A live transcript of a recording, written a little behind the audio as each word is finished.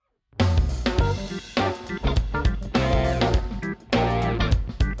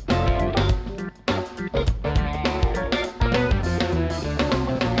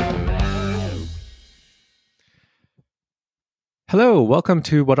Hello, welcome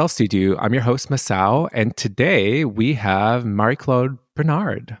to What Else Do You Do? I'm your host, Masao, and today we have Marie-Claude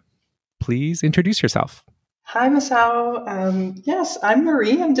Bernard. Please introduce yourself. Hi, Masao. Yes, I'm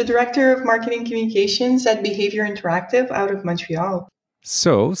Marie. I'm the Director of Marketing Communications at Behavior Interactive out of Montreal.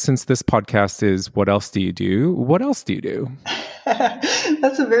 So, since this podcast is What Else Do You Do? What else do you do?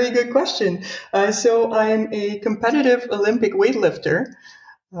 That's a very good question. So I'm a competitive Olympic weightlifter.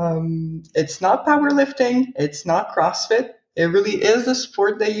 It's not powerlifting. It's not CrossFit. It really is the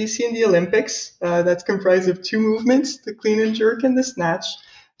sport that you see in the Olympics. That's comprised of two movements, the clean and jerk and the snatch.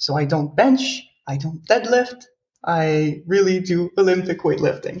 So I don't bench. I don't deadlift. I really do Olympic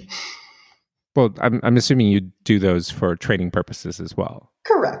weightlifting. Well, I'm assuming you do those for training purposes as well.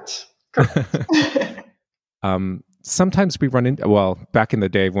 Correct. Sometimes we run into, well, back in the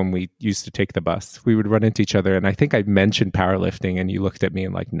day when we used to take the bus, we would run into each other. And I think I mentioned powerlifting and you looked at me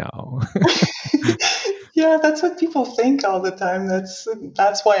and like, no. Yeah, that's what people think all the time. That's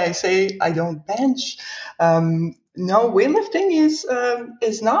why I say I don't bench. No, weightlifting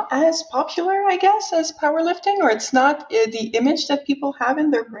is not as popular, I guess, as powerlifting, or it's not the image that people have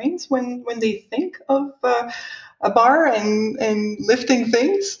in their brains when they think of a bar and lifting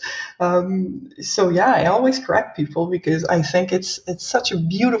things. So yeah, I always correct people because I think it's such a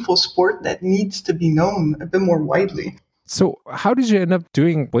beautiful sport that needs to be known a bit more widely. So how did you end up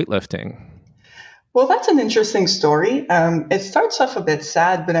doing weightlifting? Well, that's an interesting story. It starts off a bit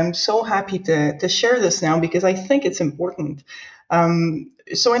sad, but I'm so happy to share this now because I think it's important.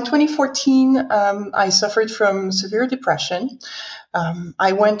 So in 2014, I suffered from severe depression.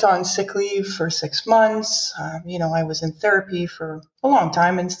 I went on sick leave for 6 months. I was in therapy for a long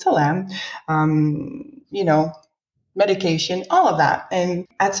time and still am. Medication, all of that. And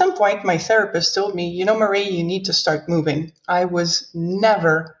at some point, my therapist told me, Marie, you need to start moving. I was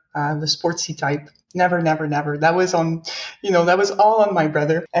never the sportsy type. Never, never, never. That was that was all on my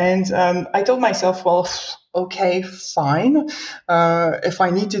brother. And I told myself, well, okay, fine. If I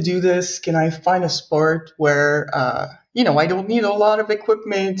need to do this, can I find a sport where, I don't need a lot of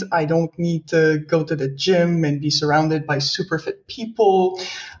equipment. I don't need to go to the gym and be surrounded by super fit people.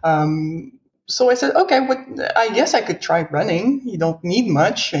 So I said, okay, I guess I could try running. You don't need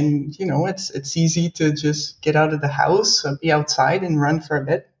much. And, it's easy to just get out of the house, be outside and run for a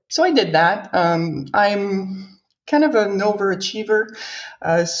bit. So I did that. I'm kind of an overachiever.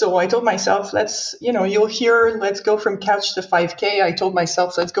 So I told myself, you'll hear, let's go from couch to 5K. I told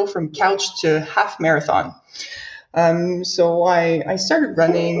myself, let's go from couch to half marathon. So I started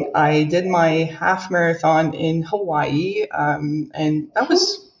running. I did my half marathon in Hawaii. And that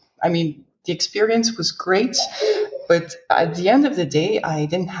was, the experience was great. But at the end of the day, I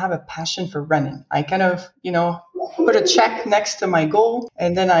didn't have a passion for running. I kind of, put a check next to my goal.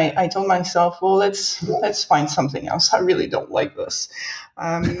 And then I told myself, well, let's find something else. I really don't like this.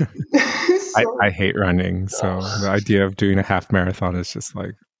 I hate running. So the idea of doing a half marathon is just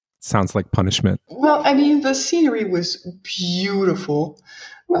sounds like punishment. Well, the scenery was beautiful.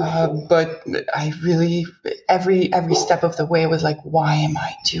 But I really, every step of the way was like, why am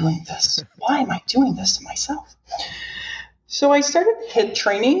I doing this? Why am I doing this to myself? So I started HIIT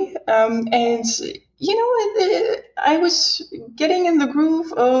training, and I was getting in the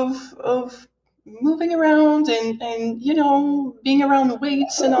groove of moving around and being around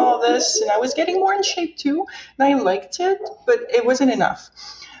weights and all this, and I was getting more in shape too, and I liked it, but it wasn't enough.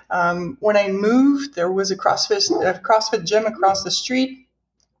 When I moved, there was a CrossFit gym across the street.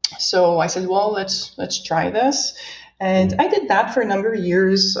 So I said, well, let's try this. And I did that for a number of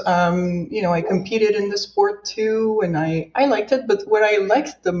years. I competed in the sport too, and I liked it. But what I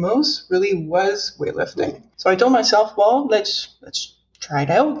liked the most really was weightlifting. So I told myself, well, let's try it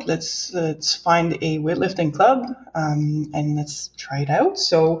out. Let's find a weightlifting club and let's try it out.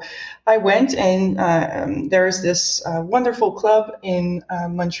 So I went, and there's this wonderful club in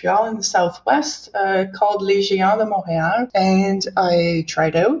Montreal in the Southwest called Les Géants de Montréal, and I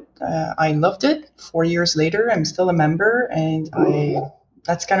tried out. I loved it. 4 years later, I'm still a member, and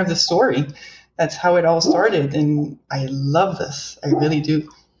that's kind of the story. That's how it all started, and I love this. I really do.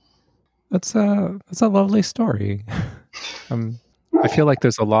 That's a lovely story. I feel like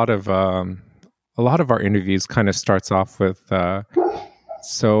there's a lot of our interviews kind of starts off with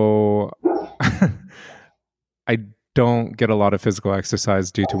so I don't get a lot of physical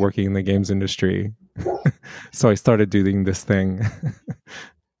exercise due to working in the games industry. So I started doing this thing.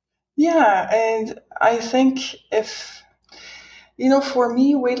 Yeah, and I think for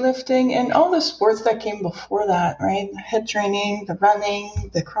me, weightlifting and all the sports that came before that, right? The HIIT training, the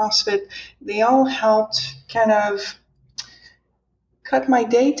running, the CrossFit, they all helped kind of cut my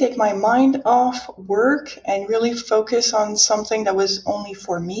day, take my mind off work, and really focus on something that was only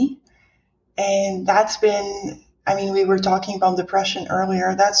for me. And that's been, I mean, we were talking about depression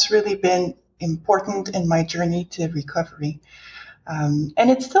earlier. That's really been important in my journey to recovery. And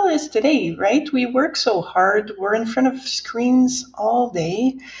it still is today, right? We work so hard. We're in front of screens all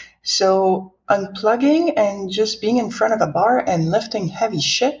day. So unplugging and just being in front of a bar and lifting heavy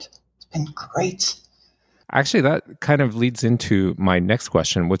shit, it's been great. Actually, that kind of leads into my next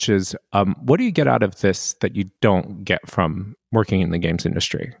question, which is, what do you get out of this that you don't get from working in the games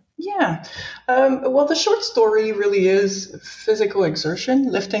industry? Yeah. Well, the short story really is physical exertion,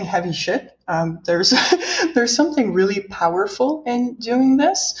 lifting heavy shit. There's there's something really powerful in doing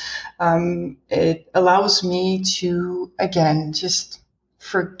this. It allows me to, again, just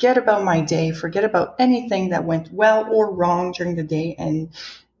forget about my day, forget about anything that went well or wrong during the day, and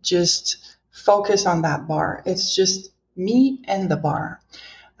just focus on that bar. It's just me and the bar.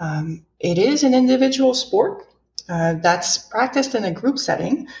 It is an individual sport that's practiced in a group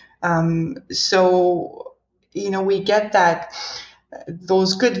setting. So, we get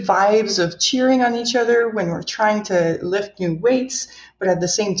those good vibes of cheering on each other when we're trying to lift new weights, but at the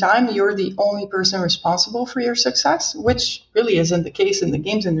same time, you're the only person responsible for your success, which really isn't the case in the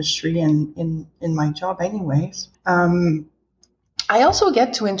games industry and in my job anyways. I also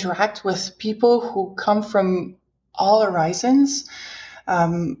get to interact with people who come from all horizons.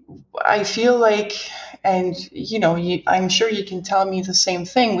 I feel like, and I'm sure you can tell me the same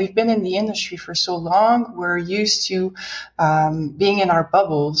thing. We've been in the industry for so long. We're used to being in our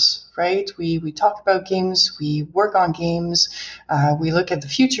bubbles, right? We talk about games, we work on games, we look at the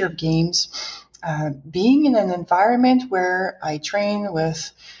future of games. Being in an environment where I train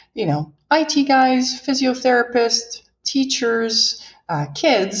with, IT guys, physiotherapists, teachers,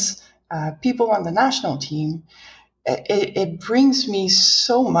 kids, people on the national team. It brings me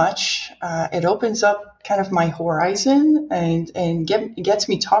so much. It opens up kind of my horizon and gets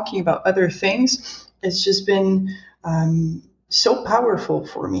me talking about other things. It's just been so powerful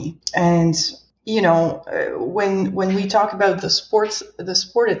for me. And when we talk about the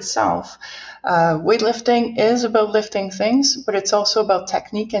sport itself, weightlifting is about lifting things, but it's also about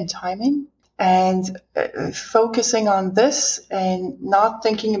technique and timing. And focusing on this and not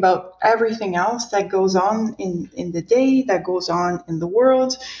thinking about everything else that goes on in the day, that goes on in the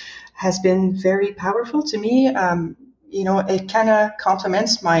world, has been very powerful to me. It kind of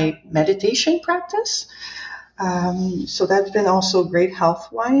complements my meditation practice. So that's been also great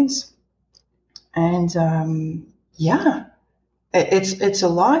health-wise. And it's a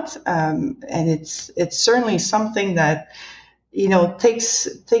lot, and it's certainly something that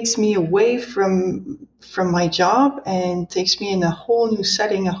takes me away from my job and takes me in a whole new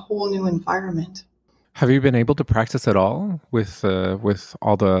setting, a whole new environment. Have you been able to practice at all with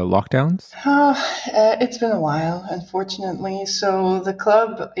all the lockdowns? It's been a while, unfortunately. So the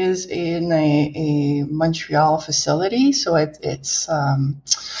club is in a Montreal facility, so it's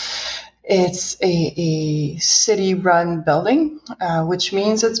a city-run building, which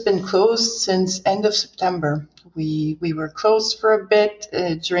means it's been closed since end of September. We were closed for a bit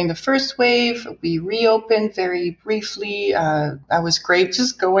during the first wave. We reopened very briefly. That was great,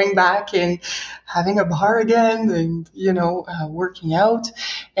 just going back and having a bar again and, working out.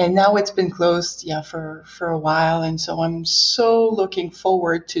 And now it's been closed, for a while. And so I'm so looking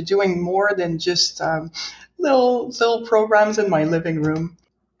forward to doing more than just little programs in my living room.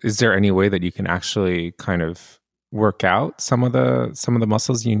 Is there any way that you can actually kind of work out some of the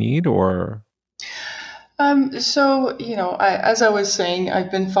muscles you need, or? As I was saying,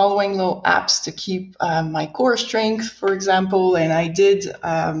 I've been following little apps to keep my core strength, for example, and I did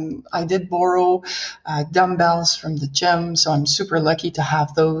borrow dumbbells from the gym, so I'm super lucky to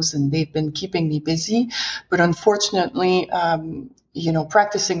have those, and they've been keeping me busy. But unfortunately,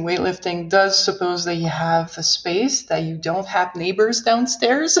 practicing weightlifting does suppose that you have a space, that you don't have neighbors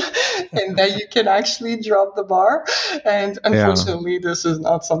downstairs, and that you can actually drop the bar. And unfortunately, This is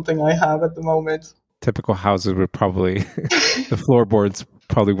not something I have at the moment. Typical houses would probably, the floorboards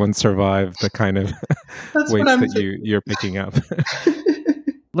probably wouldn't survive the kind of weights that you're picking up.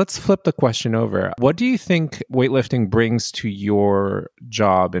 Let's flip the question over. What do you think weightlifting brings to your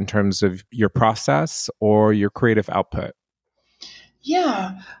job in terms of your process or your creative output?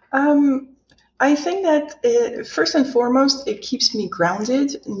 Yeah. I think that first and foremost, it keeps me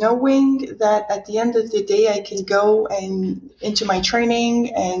grounded, knowing that at the end of the day, I can go into my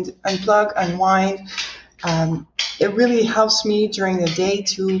training and unplug, unwind. It really helps me during the day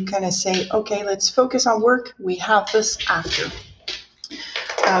to kind of say, okay, let's focus on work. We have this after.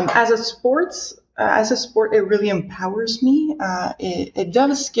 As a sports as a sport, it really empowers me. It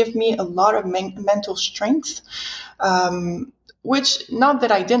does give me a lot of mental strength, um, which not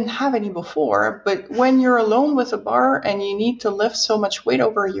that I didn't have any before, but when you're alone with a bar and you need to lift so much weight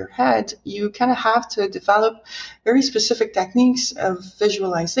over your head, you kind of have to develop very specific techniques of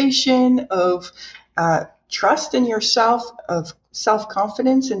visualization, of trust in yourself, of self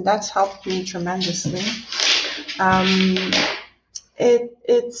confidence, and that's helped me tremendously. Um,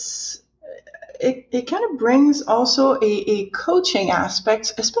 it's it kind of brings also a coaching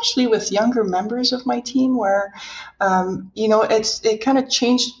aspect, especially with younger members of my team, where it kind of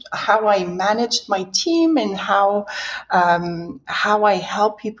changed how I managed my team and how I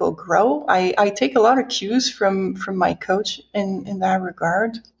help people grow. I take a lot of cues from my coach in that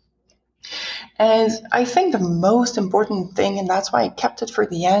regard. And I think the most important thing, and that's why I kept it for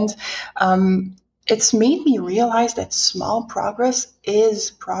the end, it's made me realize that small progress is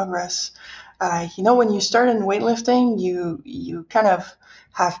progress. When you start in weightlifting, you kind of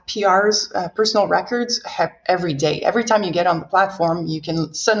have PRs, personal records, every day. Every time you get on the platform, you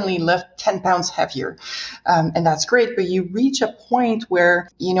can suddenly lift 10 pounds heavier. And that's great, but you reach a point where,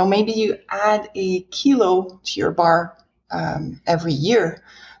 maybe you add a kilo to your bar every year.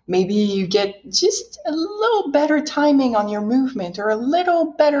 Maybe you get just a little better timing on your movement or a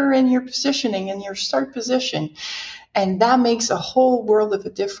little better in your positioning in your start position. And that makes a whole world of a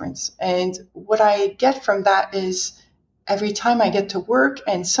difference. And what I get from that is every time I get to work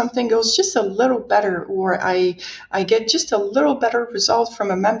and something goes just a little better, or I get just a little better result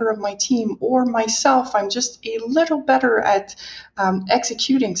from a member of my team or myself, I'm just a little better at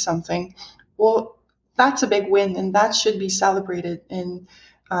executing something. Well, that's a big win, and that should be celebrated. And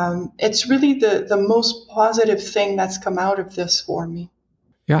it's really the most positive thing that's come out of this for me.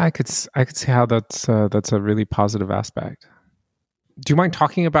 Yeah, I could see how that's a really positive aspect. Do you mind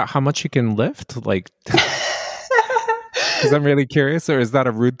talking about how much you can lift? Like, because I'm really curious, or is that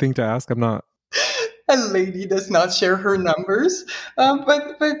a rude thing to ask? I'm not. A lady does not share her numbers,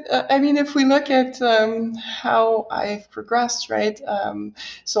 but I mean, if we look at how I've progressed, right?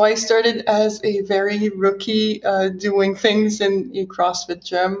 So I started as a very rookie doing things in a CrossFit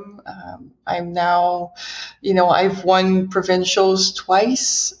gym. I'm now, I've won provincials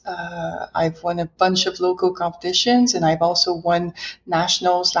twice. I've won a bunch of local competitions, and I've also won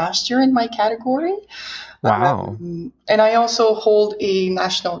nationals last year in my category. Wow. And I also hold a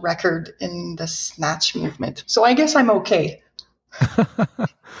national record in the snatch movement. So I guess I'm okay.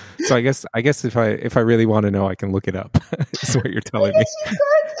 So I guess if I really want to know, I can look it up. Is what you're telling me.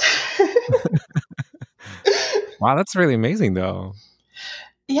 Wow, that's really amazing though.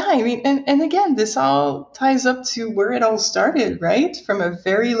 Yeah, I mean, and again, this all ties up to where it all started, right? From a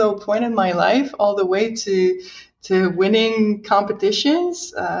very low point in my life all the way to winning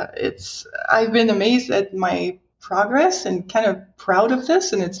competitions. I've been amazed at my progress and kind of proud of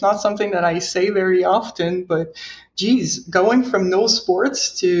this. And it's not something that I say very often, but geez, going from no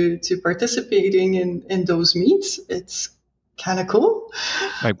sports to participating in those meets, it's kind of cool.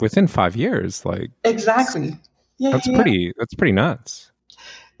 Like within 5 years, like exactly. Yeah, that's pretty nuts.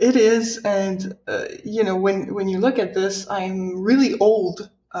 It is, and when you look at this, I'm really old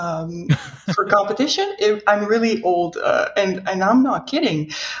for competition. I'm really old, and I'm not kidding.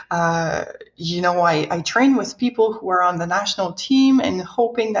 I train with people who are on the national team and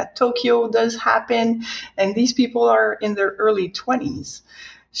hoping that Tokyo does happen, and these people are in their early 20s.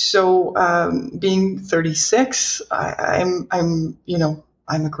 So, being 36, I'm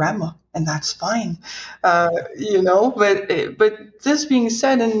I'm a grandma, and that's fine, But this being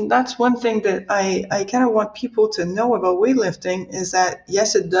said, and that's one thing that I kind of want people to know about weightlifting is that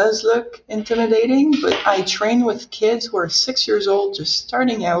yes, it does look intimidating, but I train with kids who are 6 years old, just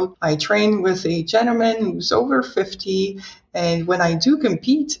starting out. I train with a gentleman who's over 50, and when I do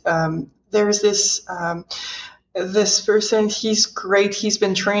compete, there's this person. He's great. He's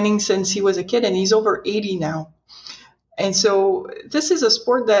been training since he was a kid, and he's over 80 now. And so this is a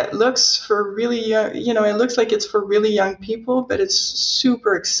sport that looks for really young, it looks like it's for really young people, but it's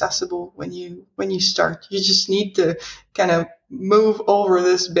super accessible when you start. You just need to kind of move over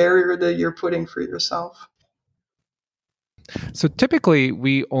this barrier that you're putting for yourself. So typically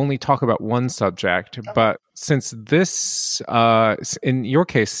we only talk about one subject, but since this, in your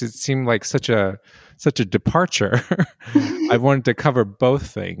case, it seemed like such a departure, I wanted to cover both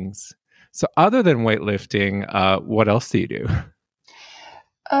things. So other than weightlifting, what else do you do?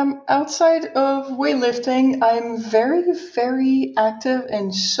 Outside of weightlifting, I'm very, very active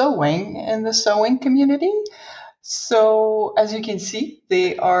in sewing in the sewing community. So as you can see,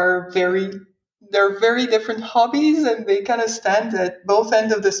 they are very they're very different hobbies, and they kind of stand at both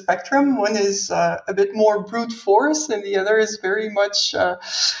ends of the spectrum. One is a bit more brute force, and the other is very much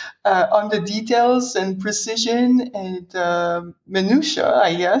on the details and precision and minutia,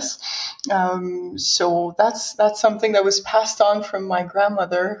 I guess. So that's something that was passed on from my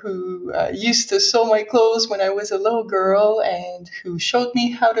grandmother, who used to sew my clothes when I was a little girl, and who showed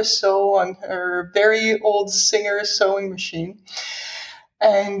me how to sew on her very old Singer sewing machine.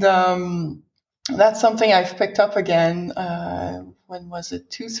 And that's something I've picked up again. When was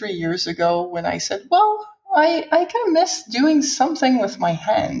it? 2, 3 years ago, when I said, well, I kind of miss doing something with my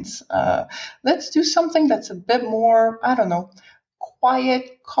hands. Let's do something that's a bit more, I don't know,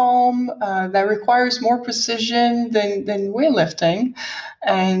 quiet, calm, that requires more precision than weightlifting.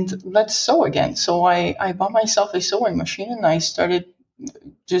 And let's sew again. So I bought myself a sewing machine, and I started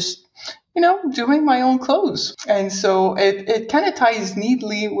just doing my own clothes. And so it kind of ties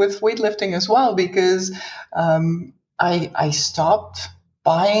neatly with weightlifting as well, because I stopped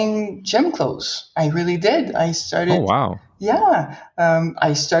buying gym clothes. I really did. I started. Oh, wow. Yeah.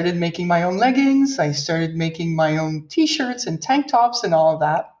 I started making my own leggings. I started making my own t-shirts and tank tops and all of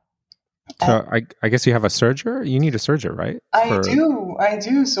that. So I guess you have a serger? You need a serger, right? I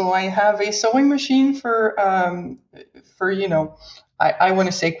do. So I have a sewing machine for I want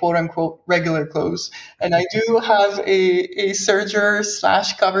to say quote unquote regular clothes. And I do have a serger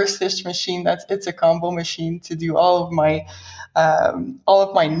 / cover stitch machine. It's a combo machine to do all of my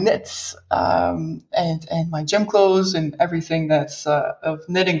knits, and my gym clothes and everything that's of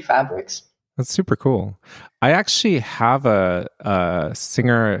knitting fabrics. That's super cool. I actually have a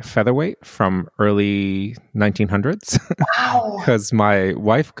Singer featherweight from early 1900s. Wow. Because my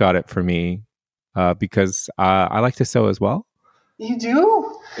wife got it for me because I like to sew as well. You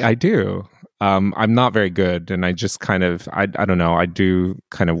do? I do. I'm not very good, and I just kind of, I don't know, I do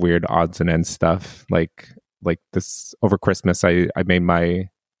kind of weird odds and ends stuff. Like this over Christmas, I made my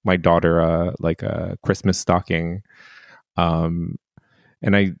daughter like a Christmas stocking.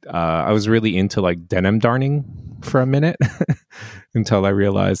 And I was really into like denim darning for a minute until I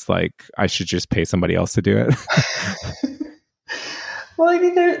realized like I should just pay somebody else to do it. Well, I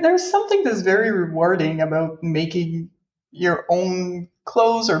mean, there's something that's very rewarding about making your own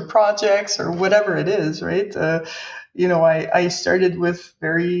clothes or projects or whatever it is, right? I started with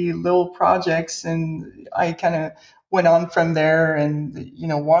very little projects, and I kind of went on from there, and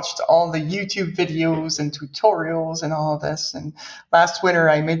watched all the YouTube videos and tutorials and all of this. And last winter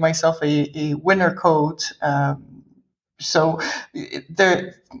I made myself a winter coat. So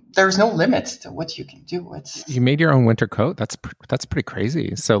there's no limit to what you can do. You made your own winter coat? That's pretty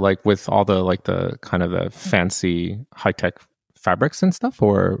crazy. So like with all the like the kind of the fancy high tech fabrics and stuff,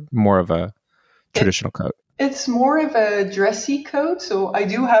 or more of a traditional coat? It's more of a dressy coat. So I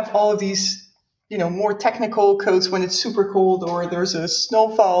do have all of these more technical coats when it's super cold or there's a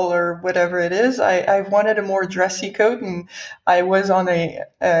snowfall or whatever it is. I wanted a more dressy coat, and I was on a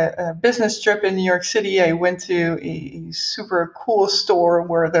business trip in New York City. I went to a super cool store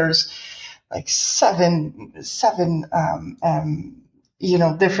where there's like seven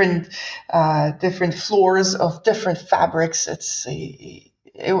different floors of different fabrics.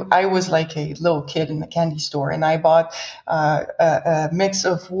 I was like a little kid in the candy store, and I bought a mix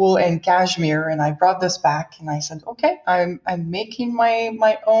of wool and cashmere, and I brought this back, and I said, okay, I'm making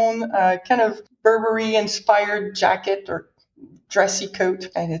my own kind of Burberry inspired jacket or dressy coat,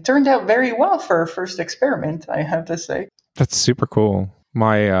 and it turned out very well for a first experiment, I have to say. That's super cool.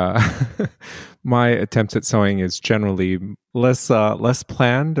 My my attempts at sewing is generally less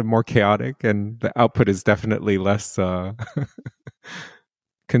planned and more chaotic, and the output is definitely less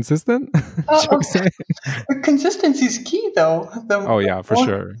consistent. Consistency is key, though.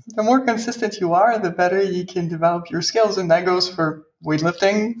 Sure. The more consistent you are, the better you can develop your skills, and that goes for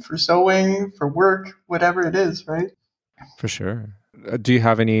weightlifting, for sewing, for work, whatever it is, right? For sure. Do you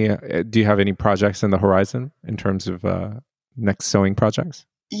have any projects in the horizon in terms of next sewing projects?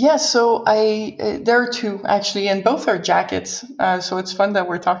 Yeah, so there are two actually, and both are jackets. So it's fun that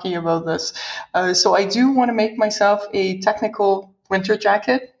we're talking about this. So I do want to make myself a technical winter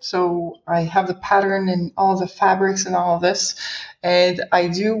jacket. So I have the pattern and all the fabrics and all of this. And I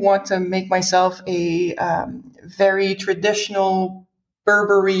do want to make myself a very traditional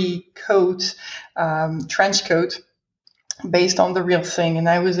Burberry coat, trench coat, based on the real thing. And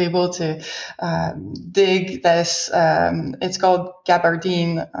I was able to dig this, it's called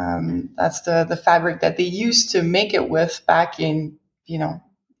gabardine. That's the fabric that they used to make it with back in,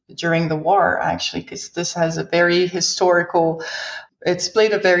 during the war, actually, because this has a very historical, it's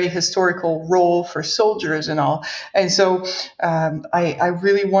played a very historical role for soldiers and all. And so I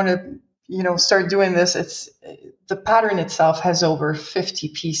really want to, start doing this, the pattern itself has over 50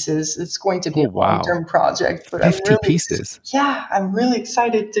 pieces. It's going to be a long-term project, but 50 pieces. I'm really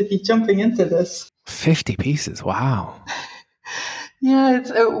excited to be jumping into this. 50 pieces. Wow. Yeah,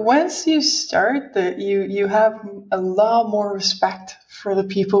 it's once you start, you have a lot more respect for the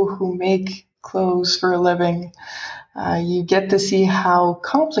people who make clothes for a living. You get to see how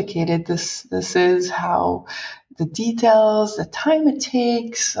complicated this is, how the details, the time it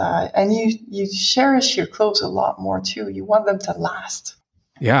takes, and you cherish your clothes a lot more too. You want them to last.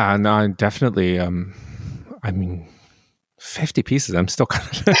 Yeah, no, definitely. 50 pieces. I'm still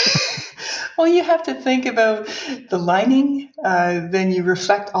kind of. Well, you have to think about the lining. Then you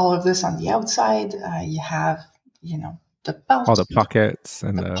reflect all of this on the outside. You have, the belt, all the pockets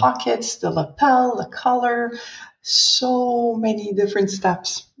and the pockets, the lapel, the collar. So many different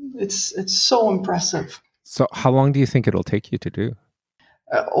steps. It's so impressive. So, how long do you think it'll take you to do?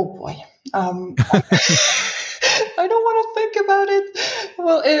 Oh boy. I don't want to think about it.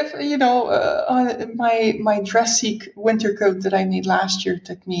 Well, if on my dressy winter coat that I made last year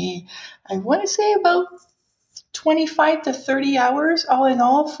took me, I want to say about 25 to 30 hours all in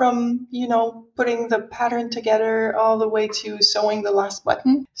all, from putting the pattern together all the way to sewing the last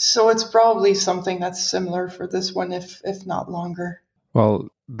button. So it's probably something that's similar for this one, if not longer. Well,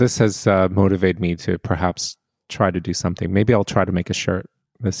 this has motivated me to perhaps try to do something. Maybe I'll try to make a shirt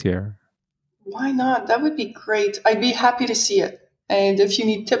this year. Why not? That would be great. I'd be happy to see it. And if you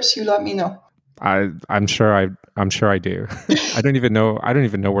need tips, you let me know. I'm sure I do. I don't even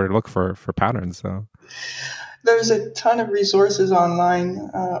know where to look for patterns. So there's a ton of resources online.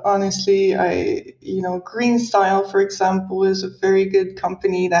 Honestly, Green Style, for example, is a very good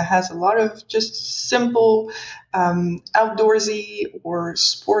company that has a lot of just simple outdoorsy or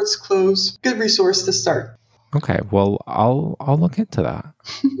sports clothes. Good resource to start. Okay, well, I'll look into that.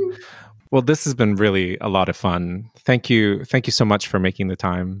 Well, this has been really a lot of fun. Thank you so much for making the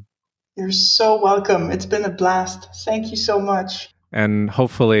time. You're so welcome. It's been a blast. Thank you so much. And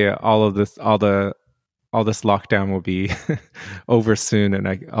hopefully all this lockdown will be over soon,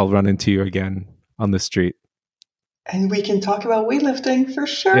 and I'll run into you again on the street. And we can talk about weightlifting for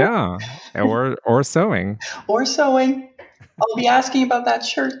sure. Yeah, or sewing. Or sewing. I'll be asking about that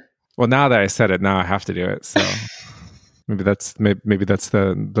shirt. Well, now that I said it, now I have to do it. So maybe that's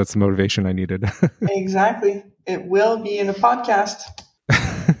the motivation I needed. Exactly. It will be in a podcast.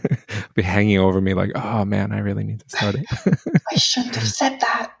 Be hanging over me like, oh man, I really need to start it. I shouldn't have said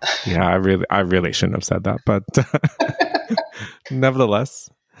that. Yeah, I really shouldn't have said that, but nevertheless,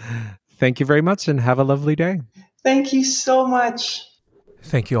 thank you very much and have a lovely day. Thank you so much.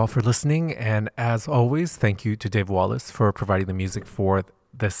 Thank you all for listening, and as always, thank you to Dave Wallace for providing the music for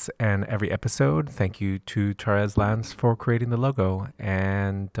this and every episode. Thank you to Therese Lance for creating the logo,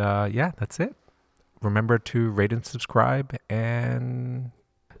 and yeah, that's it. Remember to rate and subscribe, and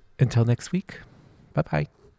until next week, bye-bye.